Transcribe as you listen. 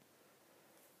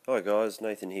Hi guys,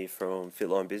 Nathan here from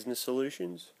Fitline Business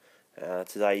Solutions.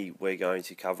 Today we're going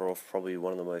to cover off probably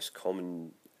one of the most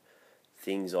common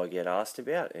things I get asked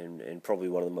about and probably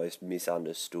one of the most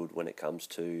misunderstood when it comes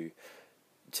to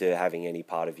having any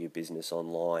part of your business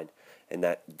online, and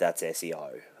that's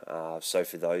SEO. So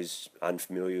for those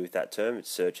unfamiliar with that term,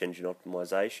 it's search engine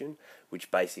optimization,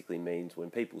 which basically means when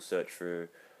people search for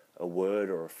a word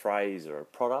or a phrase or a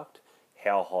product,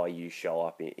 how high you show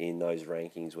up in those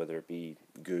rankings, whether it be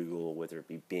Google or whether it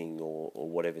be Bing or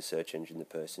whatever search engine the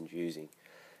person's using.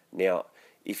 Now,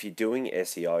 if you're doing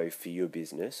SEO for your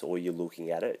business or you're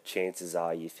looking at it, chances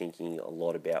are you're thinking a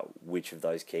lot about which of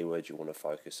those keywords you want to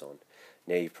focus on.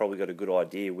 Now, you've probably got a good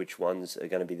idea which ones are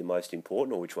going to be the most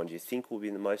important or which ones you think will be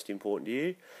the most important to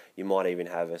you. You might even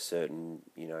have a certain,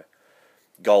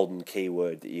 golden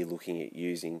keyword that you're looking at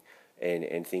using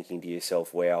and thinking to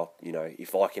yourself, wow,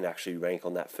 if I can actually rank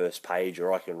on that first page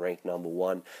or I can rank number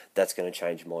one, that's going to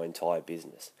change my entire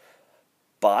business.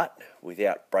 But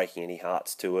without breaking any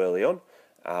hearts too early on,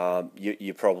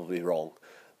 you're probably wrong.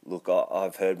 Look,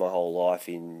 I've heard my whole life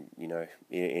in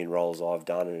roles I've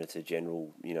done, and it's a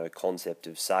general concept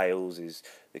of sales is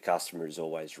the customer is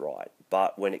always right.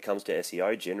 But when it comes to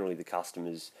SEO, generally the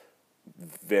customer's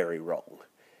very wrong.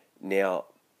 Now,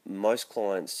 most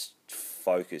clients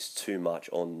focus too much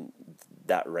on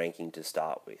that ranking to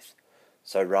start with.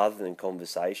 So rather than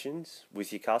conversations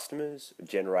with your customers,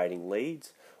 generating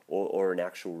leads, or an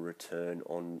actual return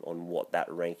on what that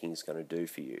ranking is going to do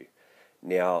for you.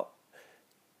 Now,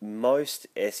 most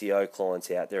SEO clients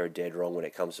out there are dead wrong when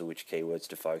it comes to which keywords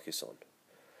to focus on.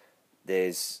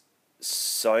 There's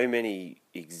so many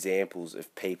examples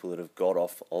of people that have got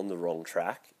off on the wrong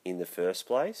track in the first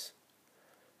place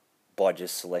by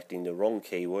just selecting the wrong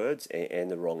keywords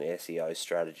and the wrong SEO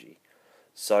strategy.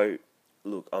 So,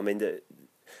 look, I mean,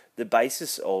 the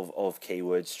basis of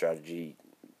keyword strategy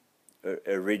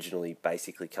originally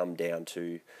basically come down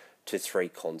to three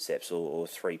concepts or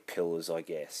three pillars, I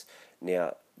guess.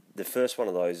 Now, the first one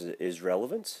of those is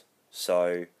relevance.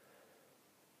 So,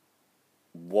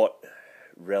 what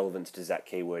relevance does that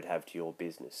keyword have to your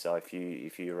business? So if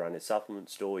you run a supplement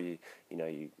store, you're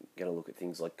going to look at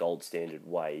things like gold standard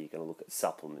whey, you're going to look at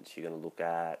supplements, you're going to look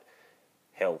at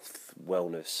health,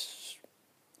 wellness,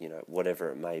 whatever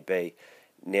it may be.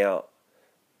 Now,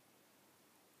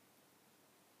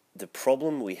 the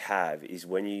problem we have is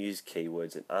when you use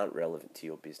keywords that aren't relevant to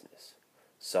your business.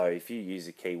 So if you use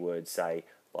a keyword, say,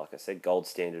 like I said, gold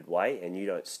standard whey, and you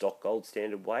don't stock gold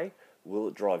standard whey, will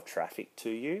it drive traffic to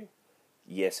you?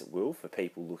 Yes, it will, for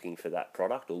people looking for that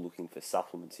product or looking for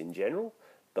supplements in general.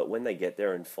 But when they get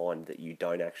there and find that you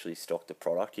don't actually stock the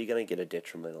product, you're going to get a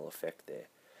detrimental effect there.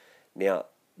 Now,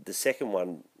 the second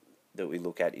one that we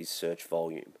look at is search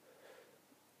volume.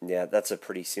 Now, that's a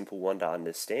pretty simple one to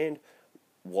understand.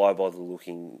 Why bother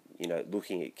looking at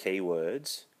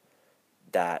keywords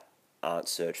that aren't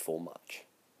searched for much?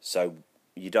 So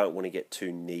you don't want to get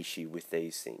too nichey with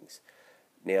these things.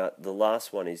 Now, the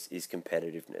last one is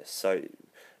competitiveness. So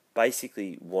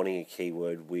basically wanting a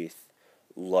keyword with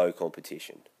low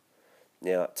competition.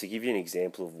 Now, to give you an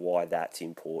example of why that's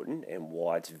important and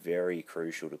why it's very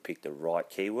crucial to pick the right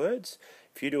keywords,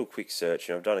 if you do a quick search,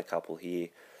 and I've done a couple here.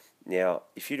 Now,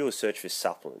 if you do a search for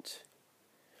supplements,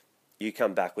 you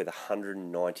come back with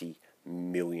 190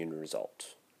 million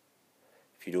results.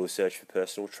 If you do a search for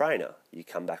personal trainer, you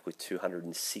come back with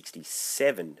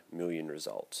 267 million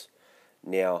results.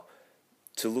 Now,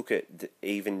 to look at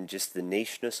even just the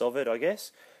nicheness of it, I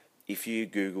guess, if you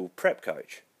Google prep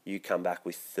coach, you come back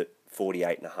with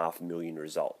 48.5 million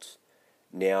results.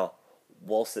 Now,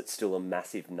 whilst it's still a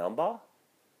massive number,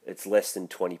 it's less than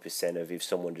 20% of if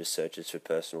someone just searches for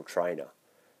personal trainer.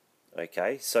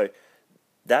 Okay, so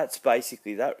that's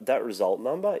basically, that result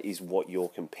number is what you're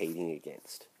competing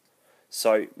against.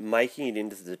 So making it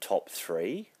into the top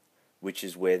three, which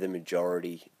is where the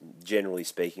majority, generally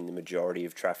speaking, the majority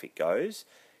of traffic goes,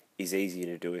 is easier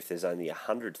to do if there's only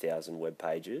 100,000 web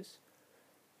pages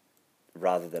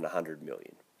rather than 100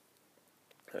 million.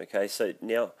 Okay, so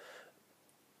now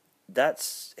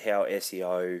that's how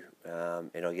SEO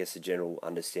and I guess the general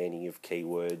understanding of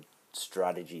keyword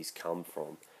strategies come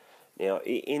from. Now,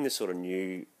 in the sort of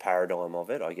new paradigm of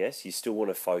it, I guess, you still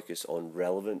want to focus on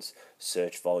relevance,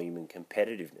 search volume, and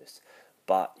competitiveness.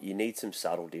 But you need some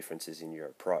subtle differences in your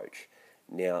approach.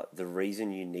 Now, the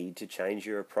reason you need to change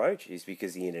your approach is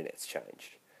because the internet's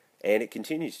changed. And it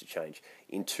continues to change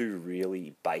in two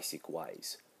really basic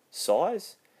ways.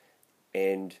 Size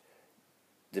and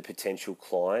the potential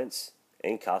clients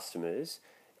and customers,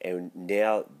 and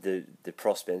now the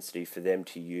propensity for them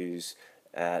to use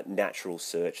natural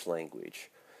search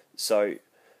language. So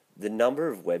The number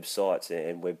of websites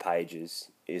and web pages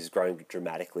is growing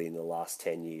dramatically in the last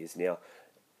 10 years. Now,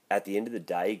 at the end of the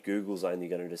day, Google's only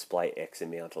going to display X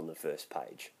amount on the first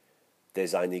page.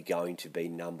 There's only going to be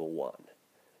number one.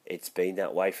 It's been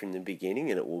that way from the beginning,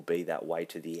 and it will be that way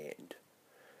to the end.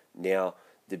 Now,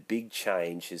 the big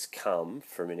change has come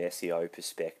from an SEO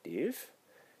perspective,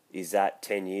 is that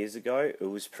 10 years ago, it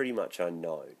was pretty much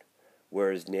unknown.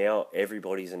 Whereas now,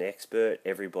 everybody's an expert,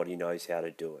 everybody knows how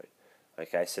to do it.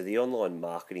 Okay, so the online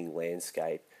marketing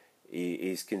landscape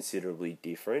is considerably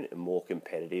different and more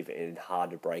competitive and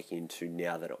hard to break into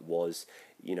now than it was,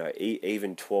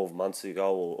 even 12 months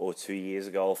ago or 2 years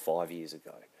ago or 5 years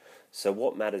ago. So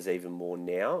what matters even more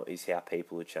now is how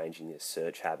people are changing their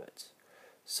search habits.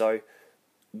 So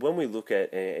when we look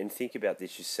at and think about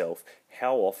this yourself,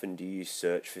 how often do you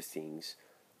search for things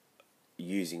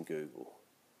using Google?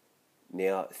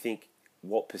 Now think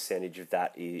what percentage of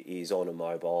that is on a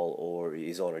mobile or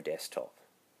is on a desktop.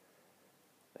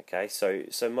 Okay,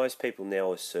 so most people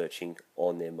now are searching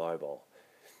on their mobile.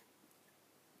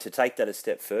 To take that a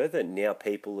step further, now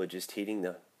people are just hitting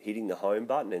the home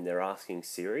button and they're asking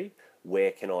Siri,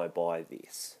 where can I buy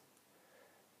this?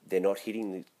 They're not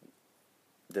hitting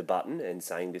the button and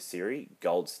saying to Siri,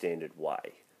 gold standard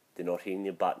way. They're not hitting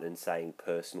the button and saying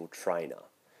personal trainer.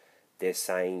 They're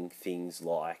saying things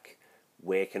like,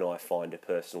 where can I find a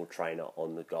personal trainer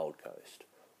on the Gold Coast?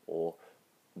 Or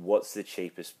what's the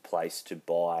cheapest place to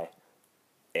buy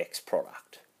X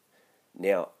product?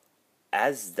 Now,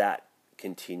 as that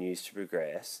continues to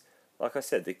progress, like I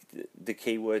said, the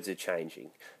keywords are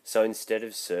changing. So instead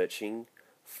of searching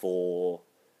for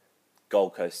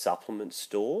Gold Coast supplement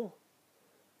store,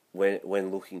 when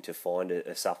looking to find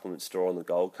a supplement store on the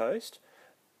Gold Coast,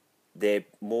 they're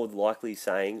more likely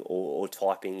saying or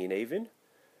typing in even,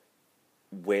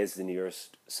 where's the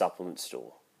nearest supplement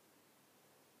store?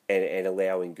 And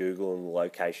allowing Google and the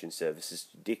location services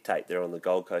to dictate they're on the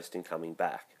Gold Coast and coming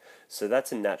back. So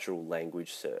that's a natural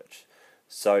language search.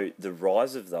 So the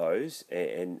rise of those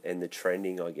and the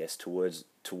trending, I guess, towards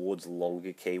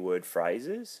longer keyword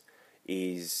phrases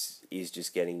is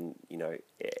just getting,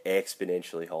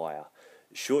 exponentially higher.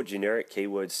 Short generic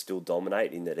keywords still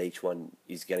dominate in that each one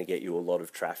is going to get you a lot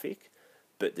of traffic,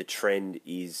 but the trend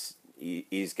is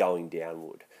going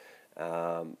downward.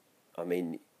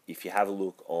 If you have a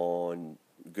look on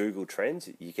Google Trends,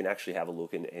 you can actually have a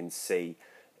look and see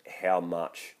how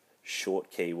much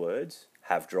short keywords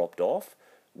have dropped off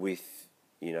with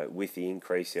the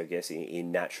increase, I guess,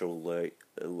 in natural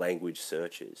language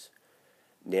searches.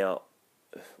 Now,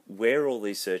 where are all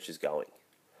these searches going?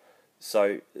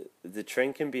 So the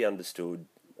trend can be understood,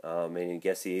 and I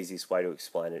guess the easiest way to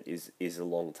explain it is a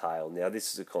long tail. Now,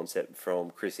 this is a concept from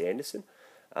Chris Anderson.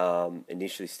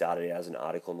 Initially started as an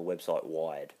article on the website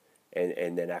Wired,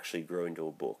 and then actually grew into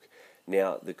a book.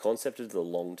 Now, the concept of the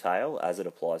long tail, as it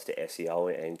applies to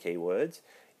SEO and keywords,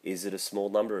 is that a small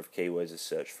number of keywords are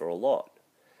searched for a lot.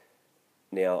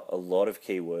 Now, a lot of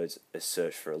keywords are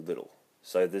searched for a little.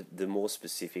 So the more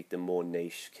specific, the more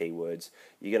niche keywords,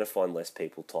 you're going to find less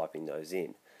people typing those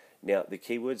in. Now, the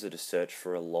keywords that are searched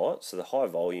for a lot, so the high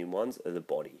volume ones are the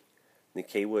body. The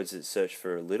keywords that search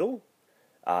for a little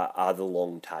are the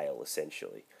long tail,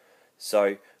 essentially.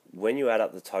 So when you add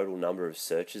up the total number of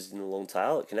searches in the long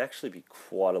tail, it can actually be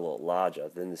quite a lot larger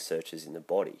than the searches in the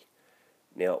body.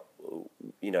 Now,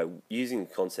 using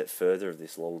the concept further of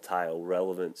this long tail,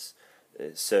 relevance,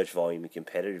 search volume and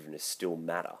competitiveness still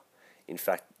matter. In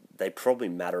fact, they probably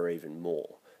matter even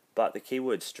more. But the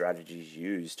keyword strategies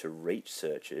used to reach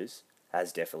searches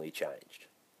has definitely changed.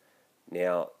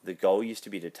 Now, the goal used to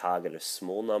be to target a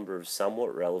small number of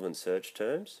somewhat relevant search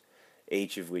terms,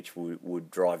 each of which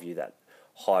would drive you that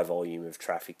high volume of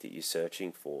traffic that you're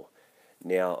searching for.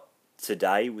 Now,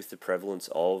 today, with the prevalence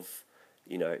of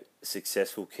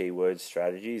successful keyword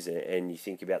strategies, and you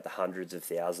think about the hundreds of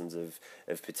thousands of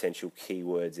potential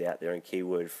keywords out there and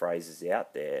keyword phrases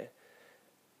out there,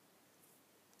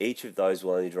 each of those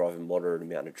will only drive a moderate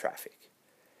amount of traffic.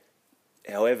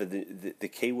 However, the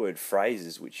keyword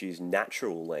phrases which use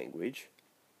natural language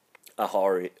are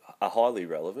highly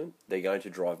relevant. They're going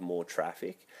to drive more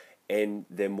traffic, and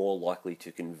they're more likely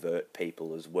to convert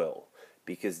people as well,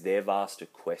 because they've asked a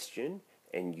question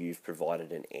and you've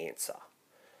provided an answer.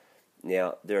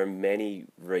 Now, there are many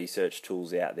research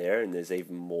tools out there, and there's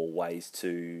even more ways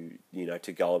to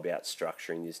go about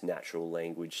structuring this natural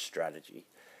language strategy.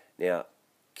 Now,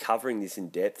 covering this in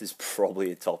depth is probably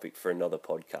a topic for another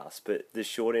podcast, but the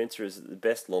short answer is that the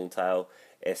best long-tail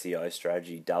SEO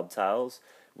strategy dovetails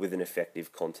with an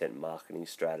effective content marketing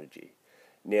strategy.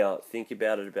 Now, think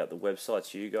about the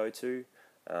websites you go to,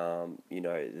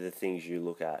 the things you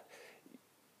look at.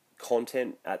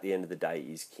 content at the end of the day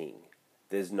is king.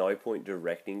 There's no point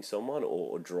directing someone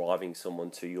or driving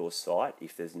someone to your site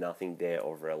if there's nothing there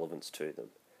of relevance to them.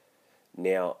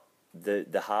 Now,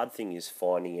 the hard thing is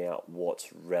finding out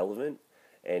what's relevant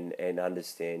and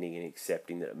understanding and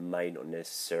accepting that it may not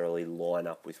necessarily line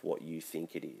up with what you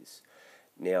think it is.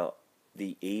 Now,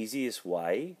 the easiest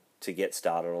way to get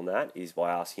started on that is by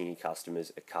asking your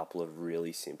customers a couple of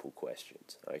really simple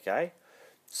questions, okay?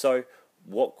 So,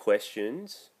 what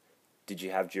questions did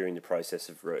you have during the process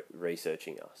of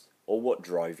researching us? Or what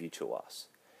drove you to us?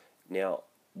 Now,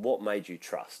 what made you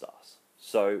trust us?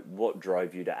 So, what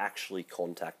drove you to actually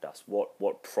contact us?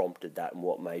 What prompted that, and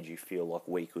what made you feel like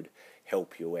we could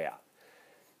help you out?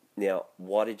 Now,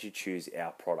 why did you choose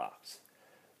our products?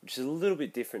 Which is a little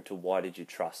bit different to why did you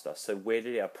trust us? So, where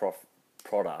did our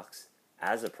products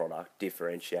as a product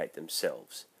differentiate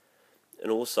themselves?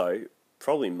 And also,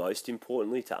 probably most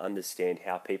importantly, to understand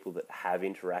how people that have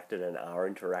interacted and are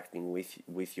interacting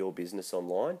with your business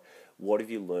online, what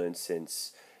have you learned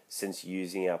since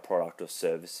using our product or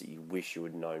service that you wish you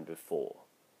had known before?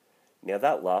 Now,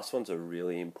 that last one's a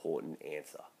really important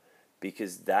answer,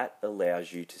 because that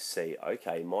allows you to see,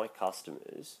 okay, my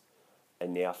customers are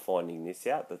now finding this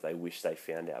out that they wish they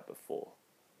found out before.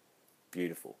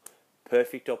 Beautiful.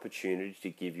 Perfect opportunity to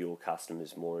give your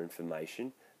customers more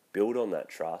information, build on that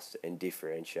trust, and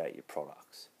differentiate your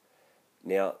products.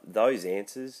 Now, those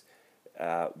answers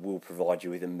will provide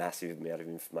you with a massive amount of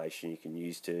information you can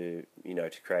use to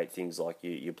create things like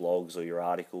your blogs or your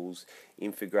articles,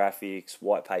 infographics,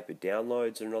 white paper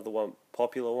downloads are another one,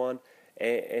 popular one,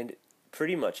 and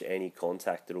pretty much any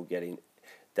contact that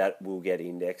will get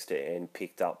indexed and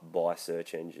picked up by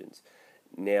search engines.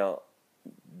 Now,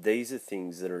 these are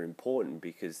things that are important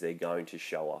because they're going to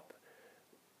show up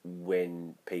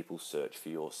when people search for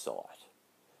your site.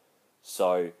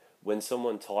 So when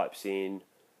someone types in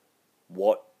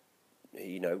where's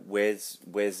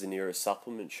the nearest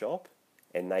supplement shop,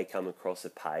 and they come across a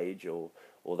page, or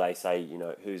they say,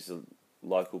 who's the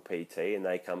local PT, and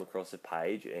they come across a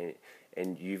page,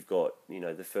 and you've got,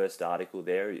 the first article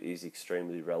there is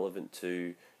extremely relevant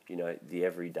to, the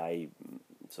everyday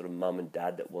sort of mum and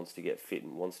dad that wants to get fit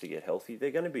and wants to get healthy,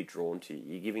 they're going to be drawn to you.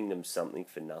 You're giving them something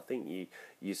for nothing.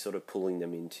 You're sort of pulling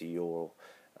them into your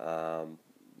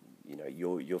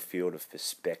field of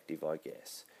perspective, I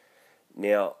guess.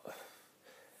 Now,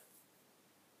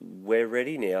 we're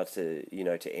ready now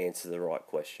to answer the right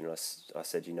question. I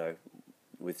said,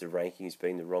 with the rankings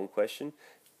being the wrong question,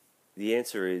 the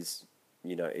answer is,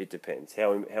 it depends.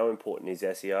 How important is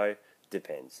SEO?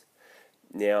 Depends.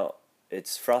 Now,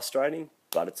 it's frustrating,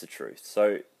 but it's the truth.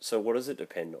 So what does it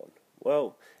depend on?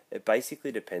 Well, it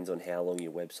basically depends on how long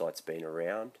your website's been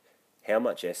around, how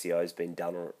much SEO has been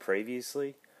done on it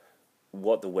previously,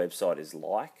 what the website is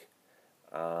like.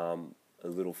 A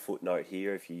little footnote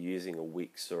here, if you're using a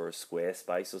Wix or a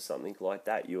Squarespace or something like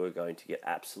that, you are going to get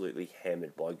absolutely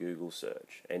hammered by Google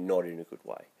search, and not in a good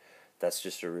way. That's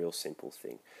just a real simple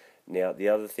thing. Now, the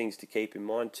other things to keep in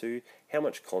mind too, how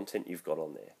much content you've got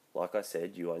on there. Like I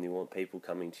said, you only want people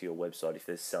coming to your website if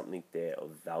there's something there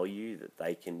of value that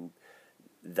they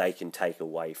can take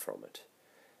away from it.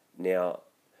 Now,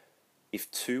 if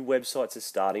two websites are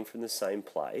starting from the same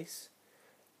place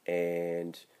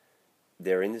and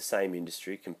they're in the same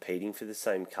industry, competing for the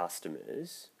same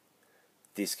customers,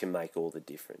 this can make all the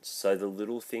difference. So the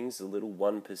little things, the little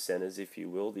 1%ers, if you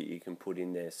will, that you can put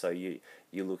in there. So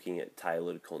you're looking at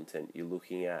tailored content. You're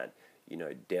looking at,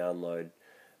 download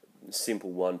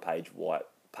simple one-page white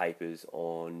papers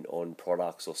on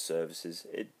products or services.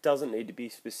 It doesn't need to be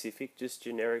specific, just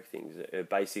generic things, a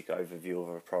basic overview of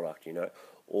a product.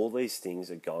 All these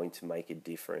things are going to make a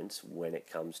difference when it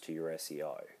comes to your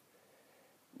SEO.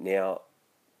 Now,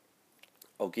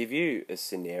 I'll give you a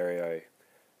scenario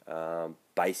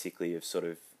basically of sort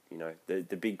of,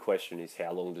 the big question is,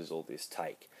 how long does all this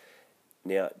take?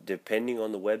 Now, depending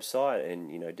on the website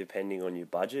and, depending on your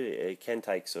budget, it can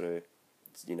take sort of,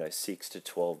 6 to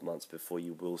 12 months before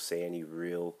you will see any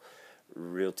real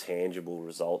tangible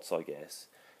results, I guess.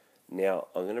 Now,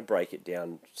 I'm going to break it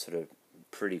down sort of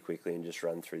pretty quickly and just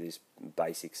run through this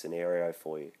basic scenario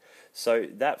for you. So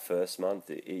that first month,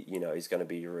 is going to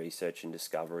be your research and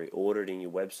discovery, auditing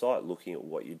your website, looking at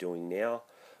what you're doing now,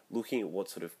 looking at what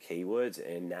sort of keywords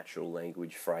and natural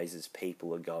language phrases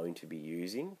people are going to be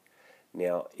using.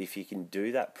 Now, if you can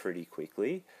do that pretty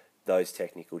quickly, those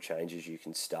technical changes you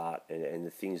can start, and the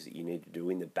things that you need to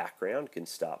do in the background can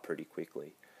start pretty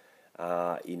quickly.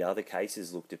 In other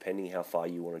cases, look, depending how far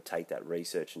you want to take that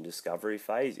research and discovery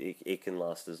phase, it can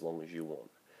last as long as you want.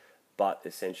 But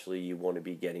essentially, you want to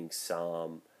be getting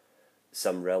some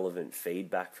some relevant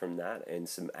feedback from that and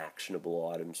some actionable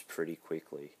items pretty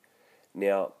quickly.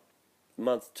 Now,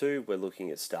 month 2, we're looking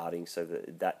at starting so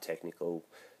that technical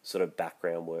sort of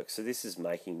background work. So this is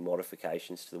making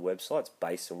modifications to the websites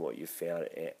based on what you've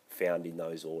found in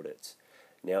those audits.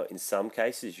 Now, in some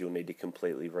cases, you'll need to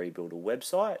completely rebuild a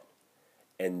website,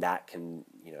 and that can,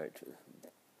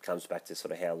 comes back to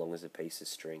sort of how long is a piece of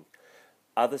string.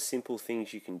 Other simple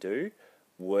things you can do,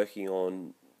 working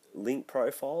on link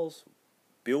profiles,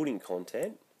 building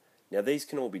content. Now, these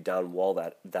can all be done while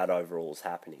that overall is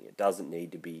happening. It doesn't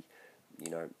need to be,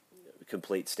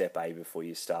 complete step A before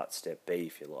you start step B,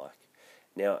 if you like.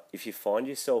 Now, if you find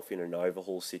yourself in an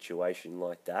overhaul situation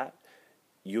like that,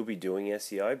 you'll be doing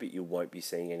SEO, but you won't be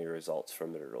seeing any results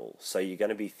from it at all. So you're going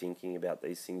to be thinking about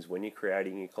these things when you're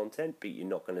creating your content, but you're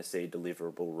not going to see a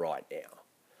deliverable right now.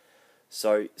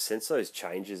 So since those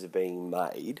changes are being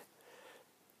made,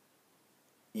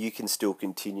 you can still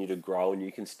continue to grow, and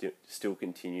you can still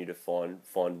continue to find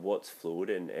what's fluid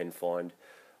and find,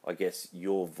 I guess,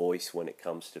 your voice when it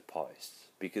comes to posts.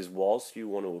 Because whilst you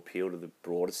want to appeal to the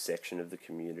broadest section of the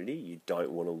community, you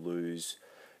don't want to lose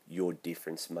your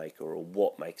difference maker or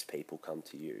what makes people come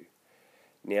to you.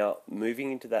 Now,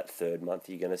 moving into that 3rd month,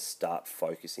 you're going to start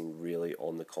focusing really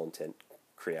on the content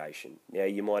creation. Now,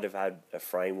 you might have had a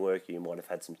framework, you might have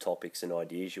had some topics and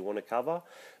ideas you want to cover,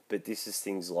 but this is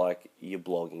things like your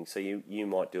blogging. So you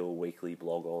might do a weekly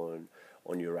blog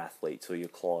on your athletes or your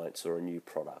clients or a new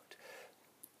product.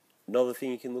 Another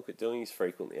thing you can look at doing is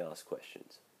frequently asked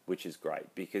questions, which is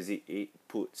great because it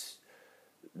puts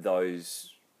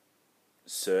those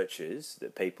searches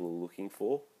that people are looking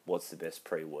for, what's the best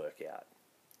pre-workout?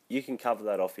 You can cover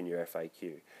that off in your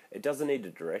FAQ. It doesn't need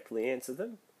to directly answer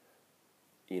them.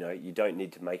 You don't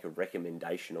need to make a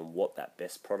recommendation on what that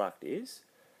best product is,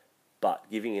 but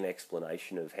giving an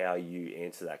explanation of how you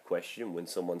answer that question when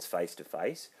someone's face to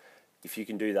face, if you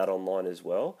can do that online as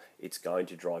well, it's going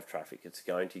to drive traffic. It's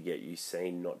going to get you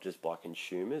seen not just by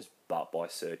consumers, but by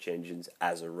search engines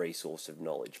as a resource of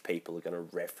knowledge. People are going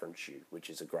to reference you, which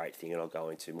is a great thing, and I'll go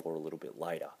into more a little bit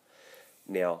later.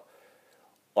 Now,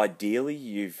 ideally,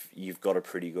 you've got a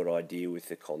pretty good idea with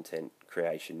the content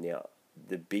creation. Now,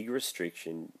 the big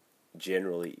restriction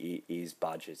generally is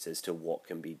budgets as to what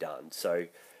can be done. So,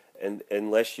 and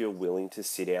unless you're willing to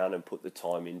sit down and put the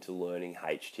time into learning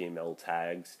HTML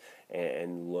tags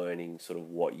and learning sort of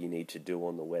what you need to do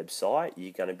on the website,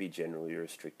 you're going to be generally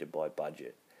restricted by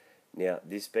budget. Now,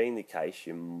 this being the case,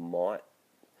 you might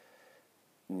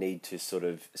need to sort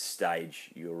of stage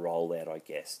your rollout, I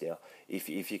guess. Now, if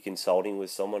you're consulting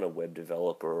with someone, a web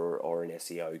developer or an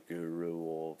SEO guru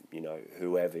or,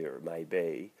 whoever it may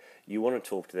be, you want to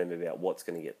talk to them about what's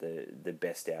going to get the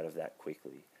best out of that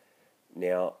quickly.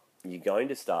 Now, you're going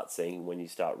to start seeing when you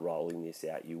start rolling this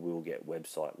out, you will get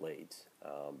website leads,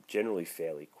 generally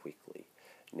fairly quickly.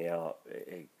 Now,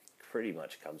 it pretty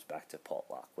much comes back to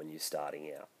potluck when you're starting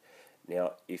out.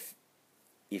 Now, if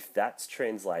that's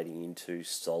translating into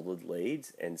solid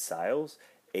leads and sales,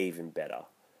 even better.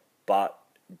 But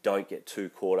don't get too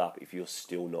caught up if you're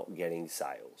still not getting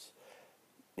sales.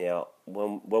 Now,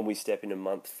 when we step into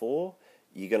month 4,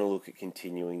 you're going to look at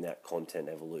continuing that content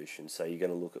evolution. So you're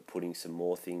going to look at putting some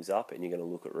more things up, and you're going to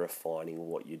look at refining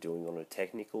what you're doing on a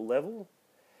technical level.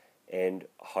 And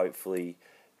hopefully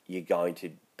you're going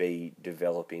to be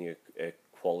developing a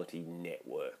quality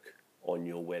network on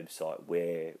your website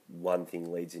where one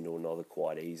thing leads into another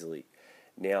quite easily.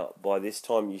 Now, by this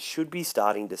time, you should be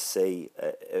starting to see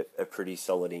a pretty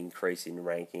solid increase in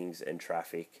rankings and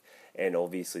traffic, and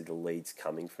obviously the leads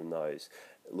coming from those.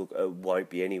 Look, it won't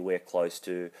be anywhere close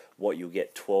to what you'll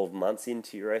get 12 months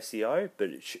into your SEO, but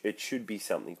it should be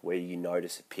something where you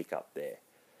notice a pickup there.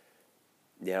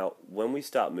 Now, when we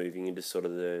start moving into sort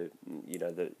of the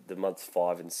months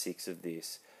 5 and 6 of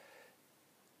this,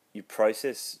 your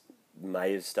process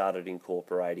may have started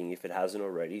incorporating, if it hasn't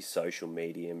already, social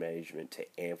media management to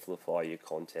amplify your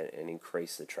content and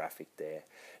increase the traffic there.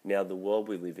 Now, the world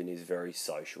we live in is very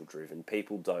social driven.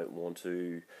 People don't want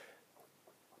to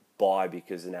buy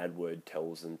because an AdWord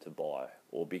tells them to buy,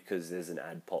 or because there's an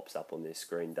ad pops up on their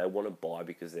screen. They want to buy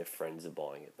because their friends are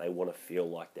buying it. They want to feel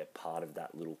like they're part of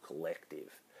that little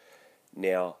collective.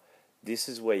 Now, this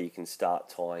is where you can start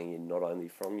tying in not only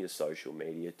from your social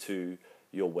media to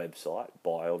your website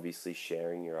by obviously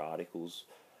sharing your articles,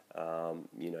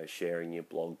 sharing your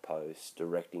blog posts,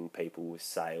 directing people with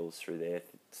sales through there,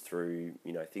 through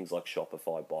things like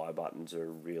Shopify buy buttons are a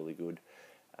really good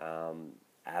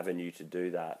avenue to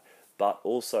do that, but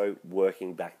also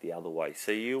working back the other way.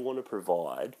 So you want to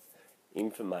provide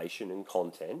information and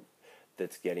content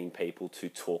that's getting people to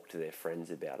talk to their friends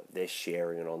about it. They're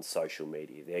sharing it on social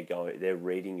media. They're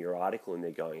reading your article and they're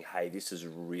going, hey, this is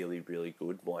really, really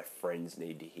good. My friends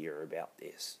need to hear about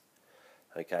this.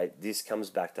 Okay, this comes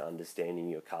back to understanding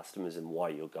your customers and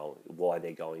why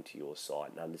they're going to your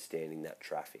site, and understanding that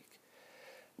traffic.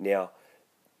 Now,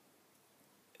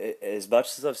 as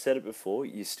much as I've said it before,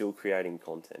 you're still creating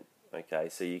content. Okay,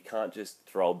 so you can't just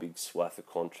throw a big swath of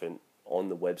content on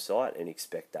the website and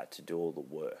expect that to do all the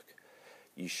work.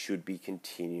 You should be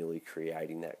continually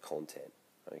creating that content.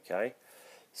 Okay,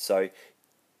 so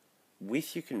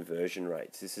with your conversion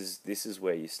rates, this is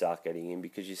where you start getting in,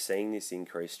 because you're seeing this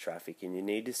increased traffic, and you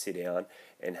need to sit down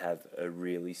and have a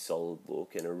really solid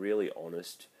look and a really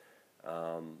honest,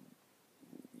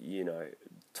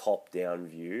 top-down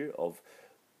view of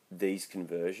these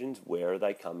conversions. Where are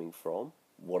they coming from?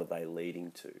 What are they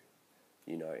leading to?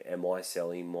 Am I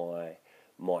selling my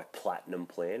platinum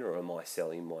plan, or am I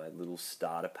selling my little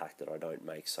starter pack that I don't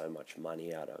make so much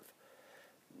money out of?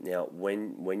 Now,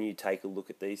 when you take a look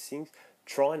at these things,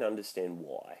 try and understand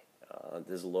why.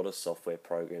 There's a lot of software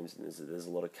programs, and there's a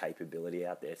lot of capability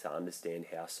out there to understand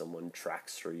how someone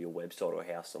tracks through your website, or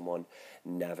how someone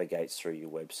navigates through your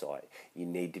website. You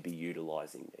need to be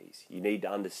utilizing these. You need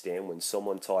to understand when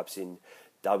someone types in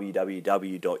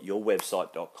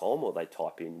www.yourwebsite.com, or they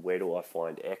type in, where do I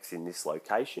find X in this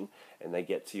location, and they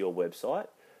get to your website,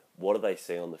 what do they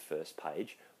see on the first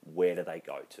page? Where do they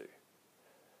go to?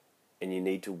 And you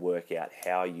need to work out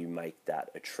how you make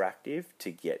that attractive to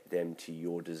get them to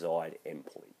your desired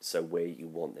endpoint. So where you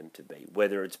want them to be,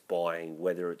 whether it's buying,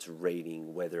 whether it's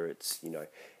reading, whether it's,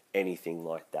 anything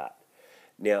like that.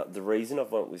 Now, the reason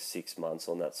I've went with 6 months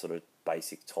on that sort of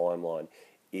basic timeline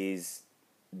is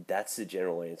that's the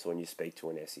general answer when you speak to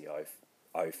an SEO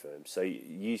firm. So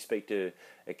you speak to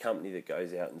a company that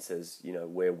goes out and says,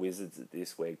 we're wizards at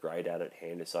this, we're great at it,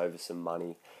 hand us over some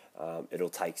money, it'll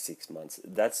take 6 months.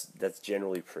 That's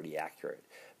generally pretty accurate.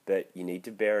 But you need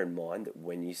to bear in mind that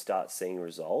when you start seeing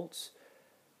results,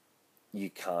 you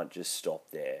can't just stop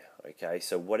there, okay?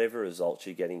 So whatever results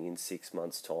you're getting in 6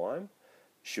 months' time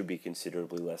should be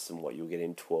considerably less than what you'll get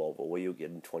in 12 or what you'll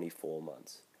get in 24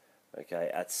 months, okay?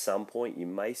 At some point, you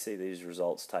may see these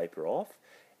results taper off,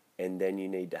 and then you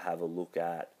need to have a look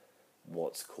at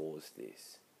what's caused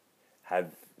this.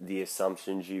 Have the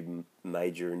assumptions you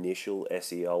made your initial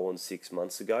SEO on 6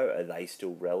 months ago, are they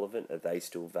still relevant? Are they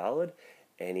still valid?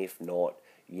 And if not,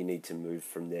 you need to move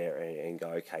from there and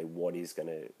go, okay, what is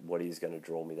gonna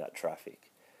draw me that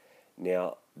traffic?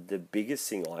 Now, the biggest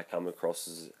thing I come across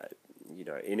is,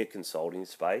 in a consulting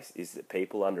space, is that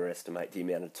people underestimate the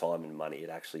amount of time and money it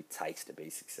actually takes to be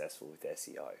successful with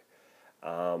SEO.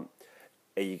 Are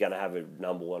you going to have a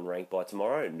number one rank by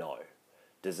tomorrow? No.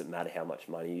 Does it matter how much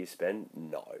money you spend?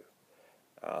 No.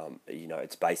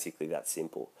 It's basically that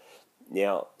simple.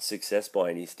 Now, success by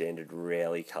any standard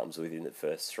rarely comes within the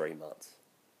first 3 months.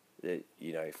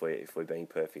 If we're being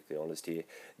perfectly honest here,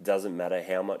 it doesn't matter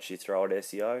how much you throw at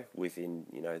SEO within,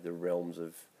 the realms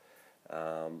of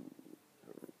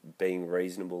being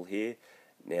reasonable here.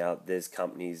 Now, there's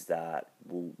companies that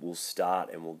will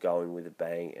start and will go in with a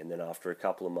bang, and then after a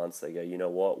couple of months they go, you know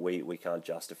what, we can't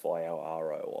justify our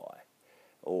ROI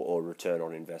or return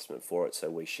on investment for it,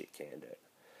 so we shit canned it.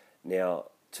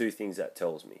 Now, two things that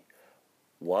tells me.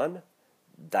 One,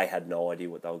 they had no idea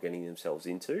what they were getting themselves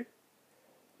into.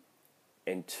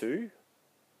 And two,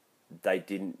 they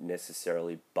didn't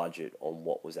necessarily budget on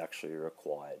what was actually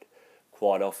required.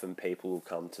 Quite often people will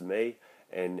come to me,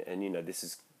 and this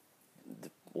is the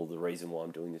reason why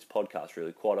I'm doing this podcast,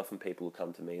 really. Quite often people will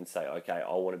come to me and say, okay,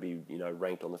 I want to be,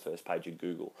 ranked on the first page of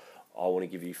Google. I want to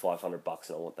give you $500 and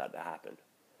I want that to happen.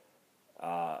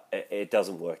 It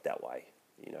doesn't work that way,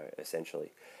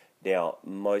 essentially. Now,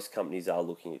 most companies are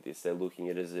looking at this. They're looking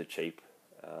at it as a cheap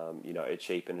and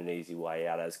an easy way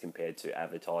out, as compared to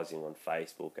advertising on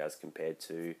Facebook, as compared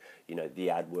to, the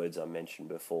AdWords I mentioned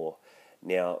before.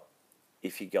 Now,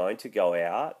 if you're going to go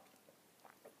out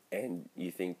and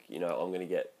you think, I'm going to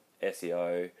get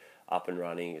SEO up and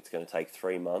running, it's going to take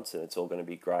 3 months and it's all going to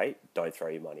be great, don't throw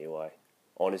your money away.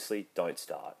 Honestly, don't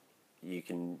start.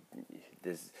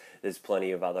 There's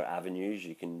plenty of other avenues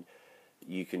you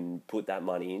can put that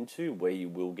money into where you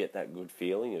will get that good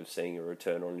feeling of seeing a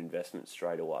return on investment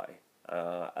straight away.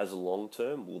 As a long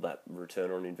term, will that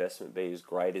return on investment be as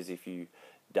great as if you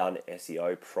done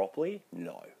SEO properly?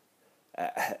 No.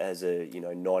 As a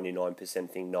 99%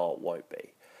 thing, no, it won't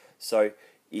be. So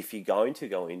if you're going to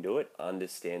go into it,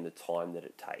 understand the time that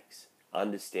it takes,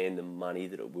 understand the money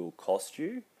that it will cost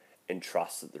you, and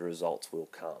trust that the results will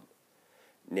come.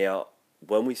 Now,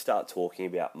 when we start talking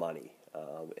about money,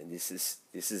 And this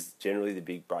is generally the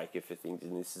big breaker for things,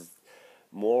 and this is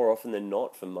more often than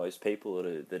not for most people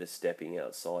that are stepping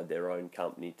outside their own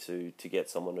company to get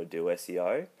someone to do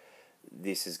SEO.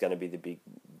 This is going to be the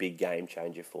big game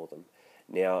changer for them.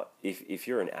 Now, if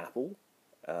you're an Apple,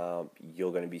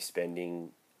 you're going to be spending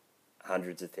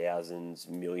hundreds of thousands,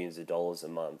 millions of dollars a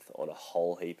month on a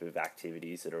whole heap of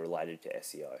activities that are related to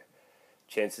SEO.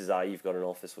 Chances are you've got an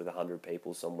office with 100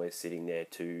 people somewhere sitting there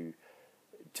to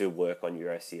work on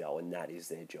your SEO, and that is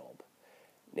their job.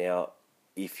 Now,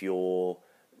 if you're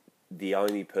the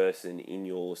only person in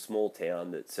your small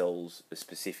town that sells a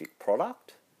specific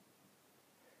product,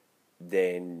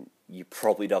 then you're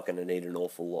probably not going to need an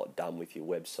awful lot done with your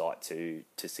website to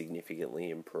significantly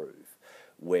improve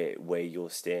where your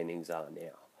standings are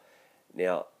now.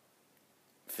 Now,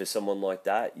 for someone like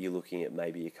that, you're looking at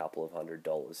maybe a couple of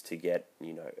 $100 to get,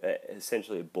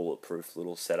 essentially a bulletproof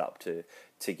little setup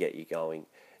to get you going.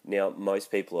 Now,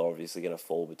 most people are obviously going to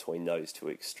fall between those two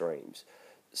extremes.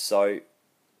 So,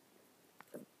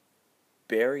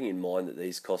 bearing in mind that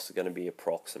these costs are going to be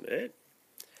approximate,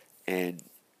 and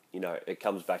it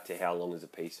comes back to how long is a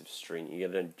piece of string. You're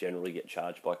going to generally get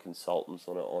charged by consultants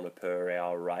on a per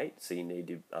hour rate, so you need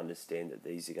to understand that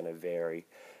these are going to vary.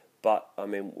 But I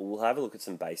mean, we'll have a look at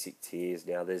some basic tiers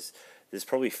now. There's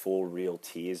probably 4 real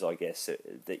tiers, I guess,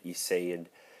 that you see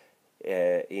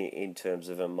in terms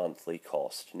of a monthly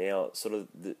cost. Now, sort of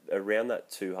around that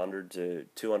 $200 to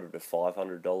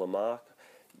 $500 mark,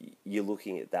 you're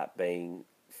looking at that being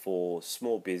for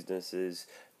small businesses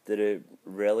that are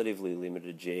relatively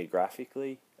limited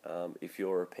geographically. If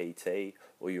you're a PT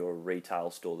or you're a retail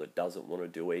store that doesn't want to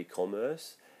do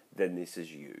e-commerce, then this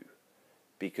is you,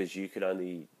 because you can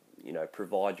only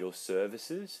provide your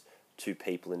services to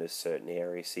people in a certain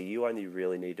area. So you only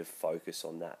really need to focus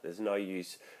on that. There's no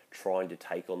use trying to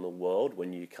take on the world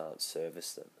when you can't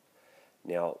service them.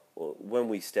 Now, when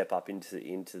we step up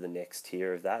into the next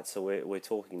tier of that, so we're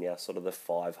talking now sort of the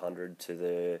 $500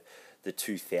 to the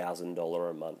 $2,000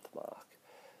 a month mark.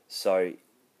 So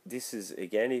this is,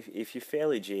 again, if you're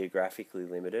fairly geographically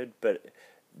limited, but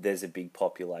there's a big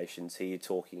population, so you're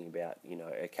talking about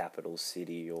a capital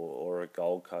city or a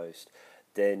Gold Coast,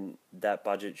 then that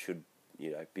budget should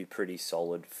be pretty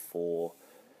solid for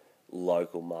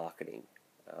local marketing.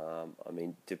 I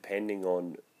mean, depending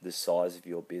on the size of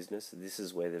your business, this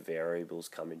is where the variables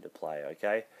come into play.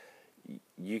 Okay,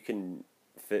 you can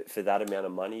for that amount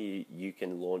of money you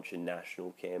can launch a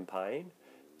national campaign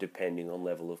depending on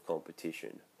level of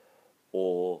competition,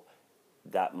 or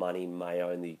that money may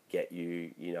only get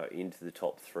you into the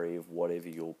top 3 of whatever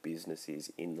your business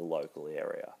is in the local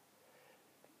area.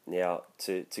 Now,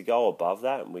 to go above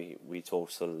that, we talk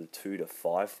sort of the $2,000 to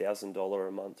 $5,000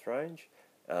 a month range.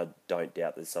 Don't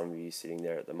doubt that some of you sitting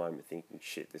there at the moment thinking,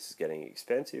 shit, this is getting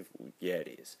expensive. Well, yeah,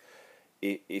 it is.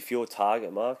 If your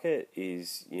target market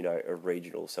is, a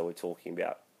regional, so we're talking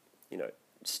about,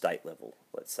 state level,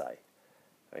 let's say,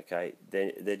 okay,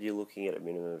 then you're looking at a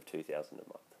minimum of $2,000 a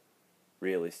month.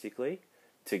 Realistically,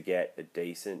 to get a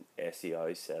decent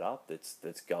SEO setup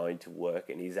that's going to work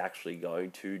and is actually going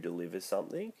to deliver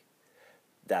something,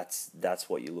 that's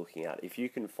what you're looking at. If you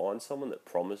can find someone that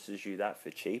promises you that for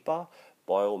cheaper,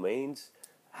 by all means,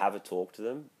 have a talk to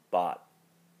them, but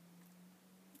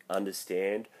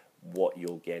understand what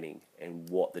you're getting and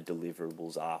what the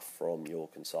deliverables are from your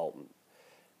consultant.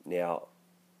 Now,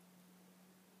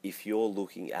 if you're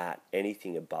looking at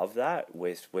anything above that,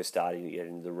 we're starting to get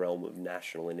into the realm of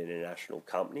national and international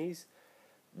companies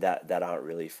that aren't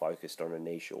really focused on a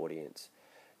niche audience.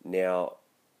 Now,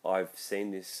 I've seen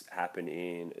this happen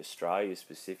in Australia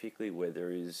specifically, where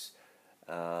there is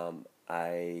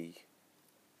a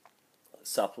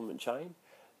supplement chain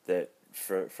that,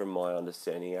 from my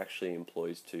understanding, actually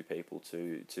employs 2 people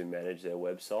to manage their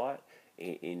website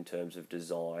in terms of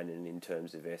design and in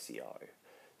terms of SEO.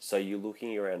 So you're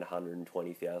looking around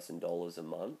 $120,000 a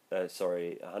month.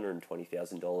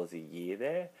 $120,000 a year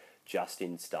there, just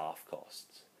in staff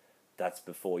costs. That's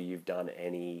before you've done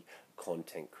any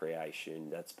content creation.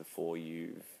 That's before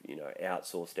you've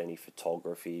outsourced any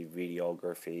photography,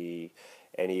 videography,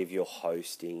 any of your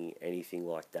hosting, anything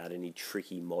like that. Any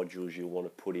tricky modules you want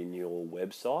to put in your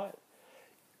website.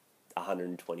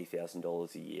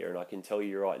 $120,000 a year, and I can tell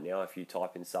you right now, if you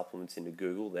type in supplements into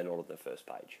Google, they're not on the first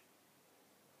page.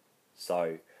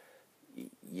 So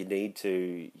you need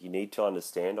to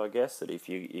understand, I guess, that if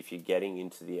you're getting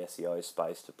into the SEO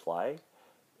space to play,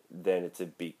 then it's a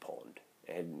big pond,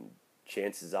 and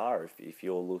chances are, if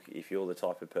you're the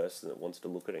type of person that wants to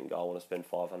look at it and go, I want to spend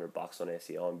 $500 on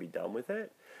SEO and be done with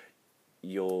it,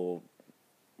 you're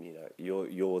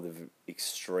the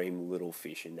extreme little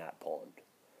fish in that pond.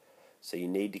 So you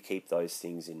need to keep those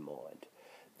things in mind.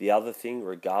 The other thing,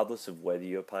 regardless of whether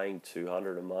you're paying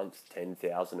 $200 a month,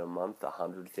 $10,000 a month,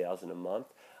 $100,000 a month,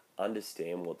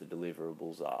 understand what the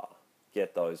deliverables are.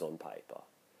 Get those on paper.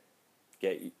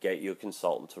 Get your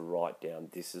consultant to write down,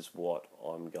 this is what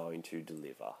I'm going to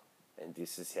deliver, and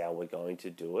this is how we're going to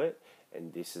do it,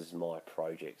 and this is my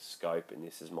project scope, and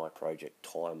this is my project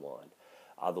timeline.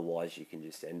 Otherwise, you can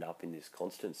just end up in this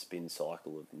constant spin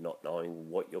cycle of not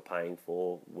knowing what you're paying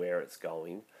for, where it's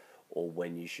going, or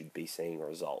when you should be seeing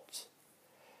results.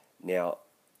 Now,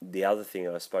 the other thing,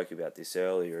 I spoke about this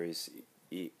earlier, is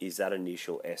that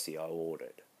initial SEO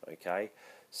audit, okay?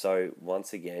 So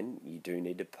once again, you do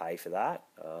need to pay for that,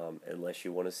 unless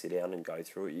you want to sit down and go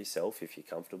through it yourself if you're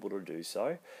comfortable to do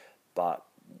so. But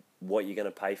what you're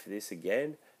going to pay for this,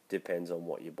 again, depends on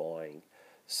what you're buying.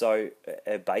 So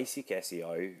a basic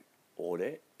SEO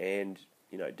audit, and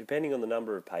depending on the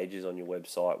number of pages on your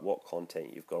website, what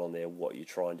content you've got on there, what you're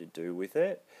trying to do with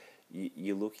it,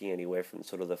 you're looking anywhere from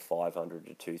sort of the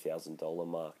 $500 to $2,000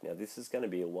 mark. Now, this is going to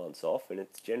be a once-off, and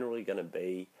it's generally going to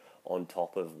be on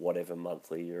top of whatever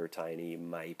monthly retainer you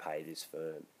may pay this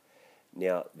firm.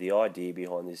 Now, the idea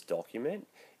behind this document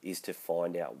is to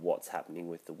find out what's happening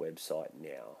with the website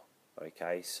now.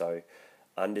 Okay, so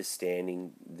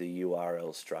understanding the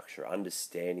URL structure,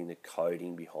 understanding the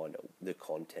coding behind it, the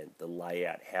content, the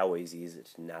layout, how easy is it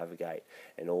to navigate,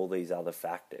 and all these other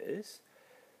factors.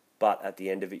 But at the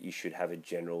end of it, you should have a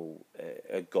general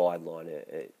a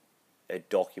guideline, a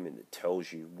document that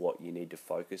tells you what you need to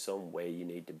focus on, where you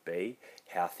need to be,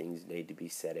 how things need to be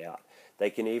set out. They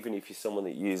can even, if you're someone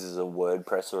that uses a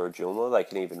WordPress or a Joomla, they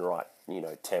can even write,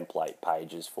 template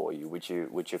pages for you, which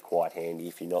are quite handy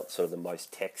if you're not sort of the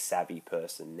most tech savvy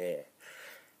person there.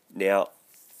 Now,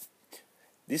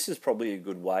 this is probably a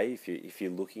good way if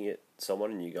you're looking at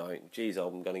someone and you're going, geez,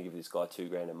 I'm going to give this guy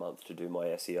 $2,000 a month to do my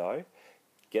SEO.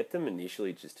 Get them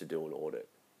initially just to do an audit,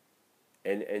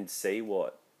 and see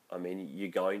what. I mean, you're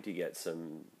going to get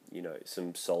some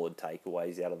solid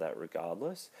takeaways out of that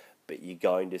regardless, but you're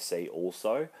going to see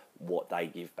also what they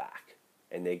give back,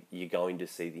 and you're going to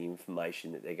see the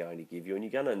information that they're going to give you, and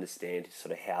you're going to understand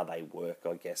sort of how they work,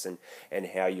 I guess, and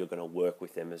how you're going to work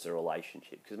with them as a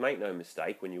relationship. Because make no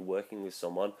mistake, when you're working with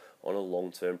someone on a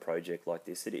long-term project like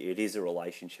this, it is a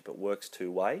relationship. It works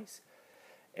two ways.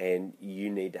 And you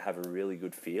need to have a really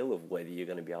good feel of whether you're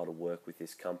going to be able to work with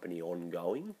this company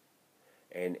ongoing,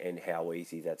 and how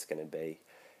easy that's going to be.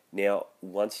 Now,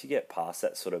 once you get past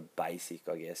that sort of basic,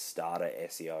 I guess, starter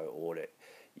SEO audit,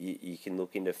 you can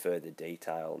look into further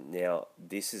detail. Now,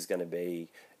 this is going to be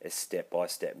a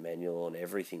step-by-step manual on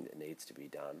everything that needs to be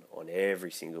done on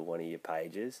every single one of your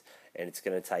pages, and it's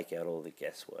going to take out all the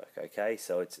guesswork, okay?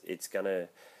 So it's going to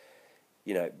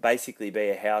basically be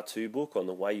a how-to book on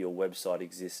the way your website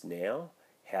exists now,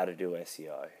 how to do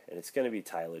SEO, and it's going to be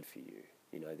tailored for you.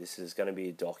 This is going to be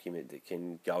a document that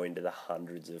can go into the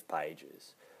hundreds of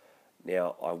pages.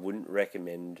 Now, I wouldn't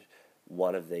recommend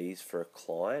one of these for a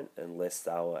client unless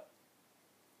they were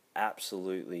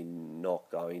absolutely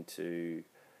not going to,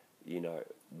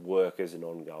 work as an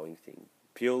ongoing thing,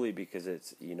 purely because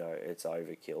it's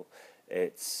overkill.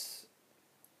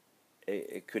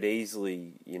 It could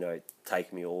easily,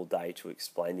 take me all day to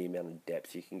explain the amount of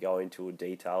depth you can go into a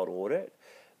detailed audit.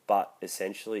 But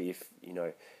essentially,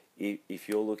 if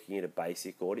you're looking at a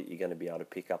basic audit, you're going to be able to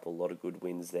pick up a lot of good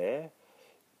wins there.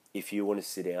 If you want to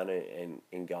sit down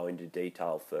and go into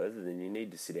detail further, then you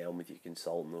need to sit down with your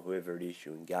consultant or whoever it is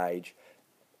you engage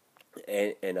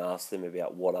and ask them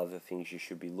about what other things you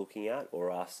should be looking at, or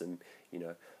ask them,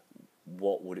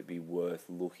 what would it be worth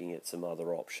looking at some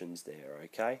other options there,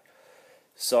 okay?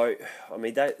 So, I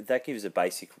mean, that gives a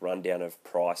basic rundown of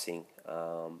pricing,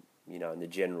 and the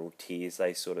general tiers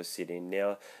they sort of sit in.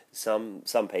 Now, some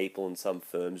people and some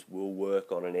firms will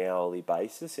work on an hourly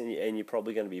basis, and you're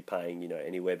probably going to be paying,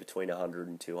 anywhere between $100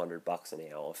 and $200 an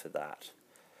hour for that.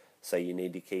 So you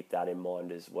need to keep that in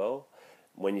mind as well.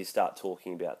 When you start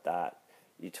talking about that,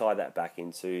 you tie that back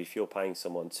into, if you're paying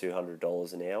someone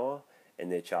 $200 an hour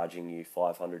and they're charging you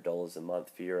 $500 a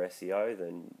month for your SEO,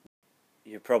 then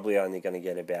you're probably only going to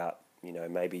get about,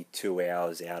 maybe 2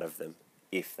 hours out of them,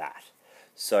 if that.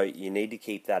 So you need to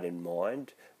keep that in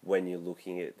mind when you're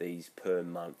looking at these per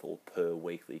month or per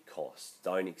weekly costs.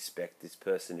 Don't expect this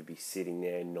person to be sitting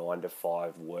there 9 to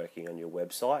 5 working on your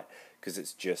website, because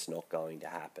it's just not going to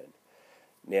happen.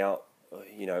 Now,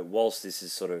 whilst this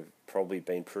has sort of probably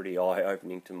been pretty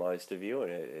eye-opening to most of you,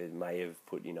 and it may have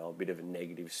put, a bit of a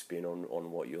negative spin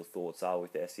on what your thoughts are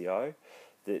with SEO,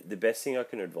 the best thing I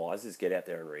can advise is get out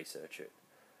there and research it.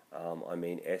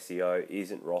 SEO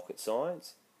isn't rocket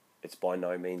science. It's by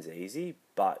no means easy,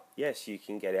 but yes, you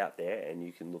can get out there and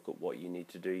you can look at what you need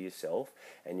to do yourself,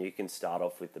 and you can start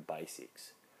off with the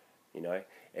basics, you know.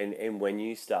 And when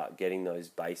you start getting those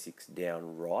basics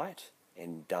down right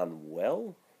and done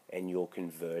well, and you're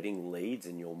converting leads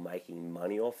and you're making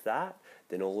money off that,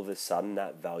 then all of a sudden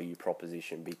that value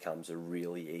proposition becomes a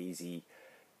really easy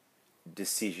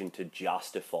decision to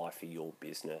justify for your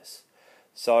business.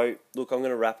 So, look, I'm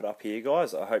going to wrap it up here,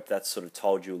 guys. I hope that's sort of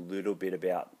told you a little bit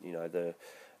about, the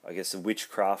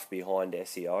witchcraft behind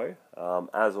SEO.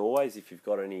 As always, if you've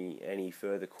got any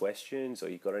further questions or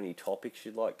you've got any topics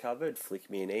you'd like covered, flick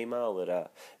me an email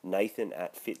at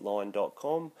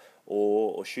nathan@fitline.com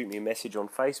or shoot me a message on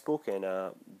Facebook, and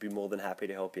be more than happy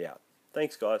to help you out.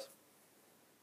 Thanks, guys.